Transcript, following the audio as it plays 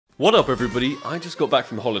What up everybody, I just got back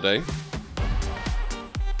from holiday.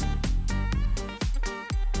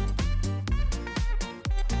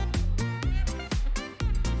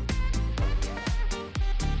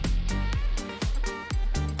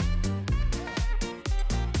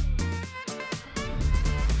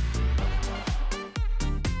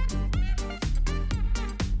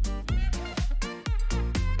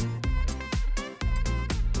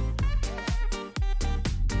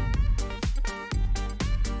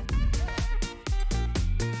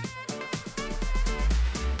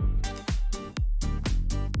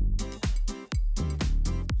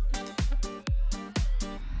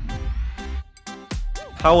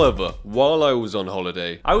 However, while I was on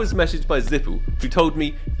holiday, I was messaged by Zippel, who told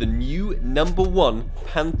me the new #1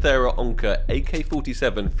 Panthera Onca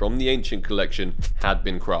AK-47 from the Ancient Collection had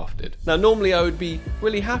been crafted. Now normally I would be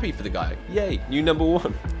really happy for the guy, yay, new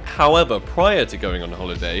 #1. However, prior to going on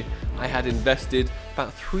holiday, I had invested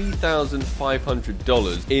about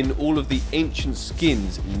 $3,500 in all of the ancient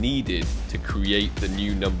skins needed to create the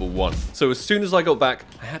new #1. So as soon as I got back,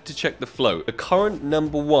 I had to check the flow. The current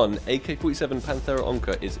 #1 AK-47 Panthera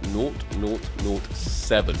Onca is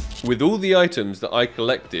 0007. With all the items that I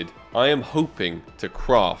collected, I am hoping to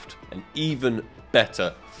craft an even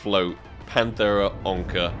better float Panthera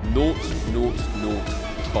Onca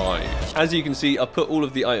 0005. As you can see, I put all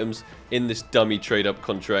of the items in this dummy trade-up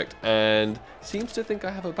contract and seems to think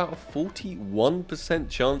I have about a 41%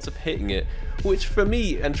 chance of hitting it, which for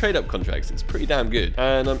me and trade-up contracts, it's pretty damn good.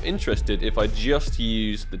 And I'm interested if I just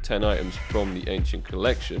use the 10 items from the Ancient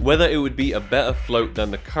Collection, whether it would be a better float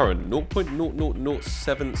than the current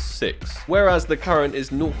 0.00076, whereas the current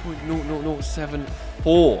is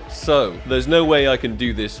 0.00074. So there's no way I can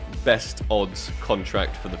do this best odds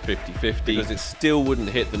contract for the 50-50 because it still wouldn't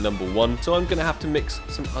hit the #1. So I'm gonna have to mix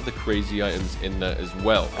some other crazy items in there as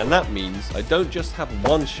well. And that means I don't just have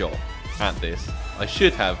one shot at this, I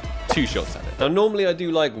should have 2 shots at it. Now normally I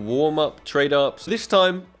do like warm-up trade-ups. This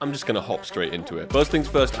time I'm just gonna hop straight into it. First things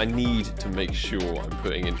first, I need to make sure I'm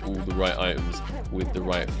putting in all the right items with the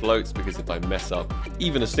right floats, because if I mess up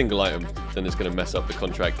even a single item, then it's gonna mess up the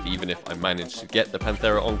contract even if I manage to get the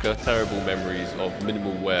Panthera Onca. Terrible memories of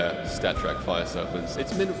minimal wear stat track fire serpents.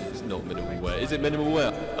 It's not minimal wear. Is it minimal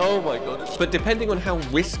wear? Oh my god. But depending on how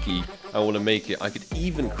risky I want to make it, I could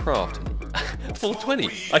even craft 420.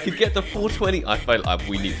 I could get the 420.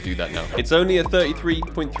 We need to do that now. It's only a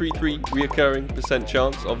 33.33 reoccurring %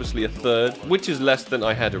 chance, obviously a third, which is less than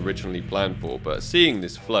I had originally planned for, but seeing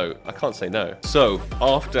this float, I can't say no. So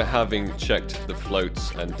after having checked the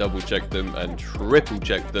floats and double checked them and triple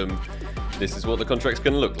checked them, this is what the contract's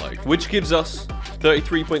going to look like, which gives us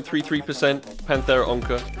 33.33% Panthera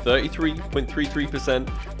Onca, 33.33%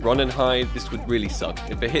 run and hide. This would really suck.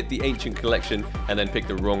 If it hit the Ancient Collection and then picked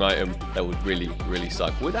the wrong item, that would really, really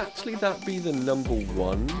suck. Would actually that be the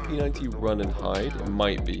 #1 P90 run and hide? It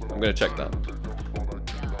might be. I'm going to check that.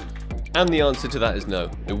 And the answer to that is no.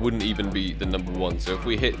 It wouldn't even be the #1. So if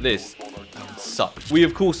we hit this, that would suck. We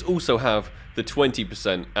of course also have the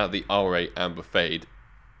 20% at the R8 Amber Fade.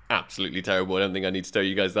 Absolutely terrible. I don't think I need to tell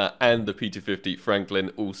you guys that. And the P250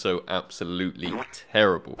 Franklin, also absolutely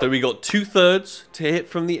terrible. So we got 2/3 to hit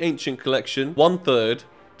from the Ancient Collection, 1/3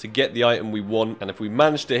 to get the item we want, and if we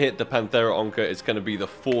manage to hit the Panthera Onca, it's going to be the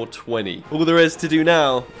 420. All there is to do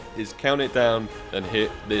now is count it down and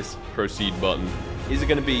hit this proceed button. Is it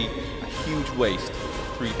going to be a huge waste?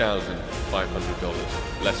 $3,500.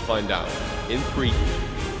 Let's find out. In 3,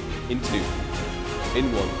 in 2,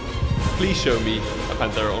 in 1. Please show me a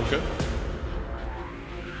Panthera Onca.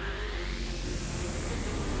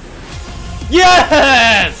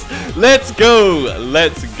 Yes! Let's go!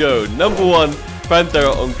 Let's go. #1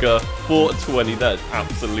 Panthera Onca 420. That's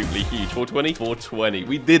absolutely huge. 420? 420.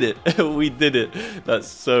 We did it. We did it. That's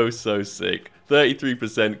so sick.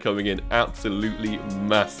 33% coming in. Absolutely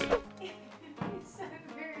massive.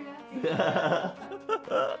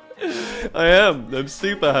 I'm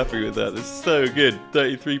super happy with that. It's so good.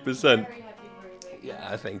 33%.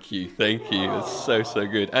 Yeah, thank you. It's so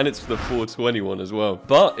good. And it's the 421 as well.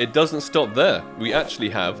 But it doesn't stop there. We actually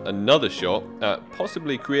have another shot at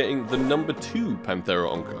possibly creating the #2 Panthera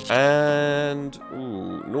Onca. And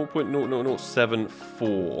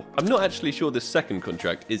 0.00074. I'm not actually sure this second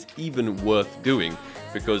contract is even worth doing,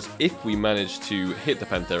 because if we manage to hit the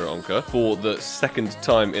Panthera Onca for the second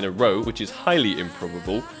time in a row, which is highly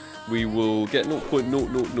improbable, we will get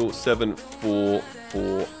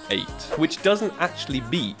 0.00748, which doesn't actually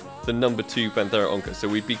beat the #2 Panthera Onca. So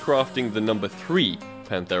we'd be crafting the #3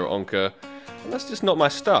 Panthera Onca, and that's just not my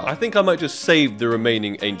style. I think I might just save the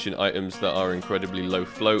remaining ancient items that are incredibly low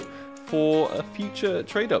float for a future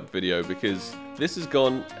trade-up video, because this has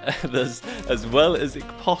gone as well as it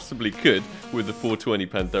possibly could with the 420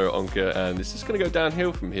 Panthera Onca, and it's just going to go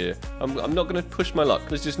downhill from here. I'm not going to push my luck.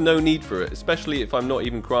 There's just no need for it, especially if I'm not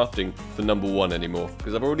even crafting for number 1 anymore,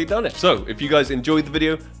 because I've already done it. So, if you guys enjoyed the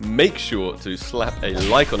video, make sure to slap a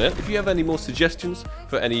like on it. If you have any more suggestions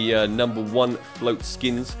for any number 1 float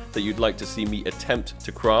skins that you'd like to see me attempt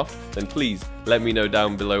to craft, then please let me know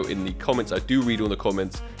down below in the comments. I do read all the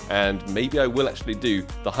comments, and maybe I will actually do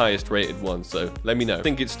the highest rated one, so let me know. I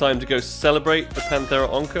think it's time to go celebrate the Panthera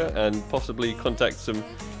Onca and possibly contact some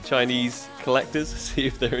Chinese collectors, see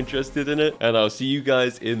if they're interested in it, and I'll see you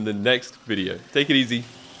guys in the next video. Take it easy.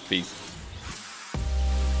 Peace.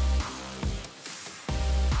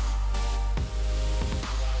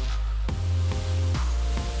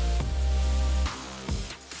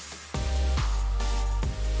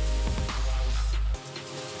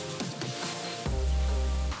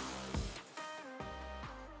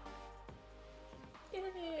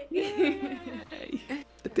 Hey,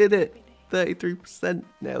 I did it. 33%.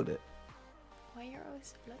 Nailed it. Why you're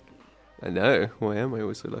always so lucky? I know. Why am I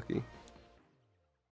always so lucky?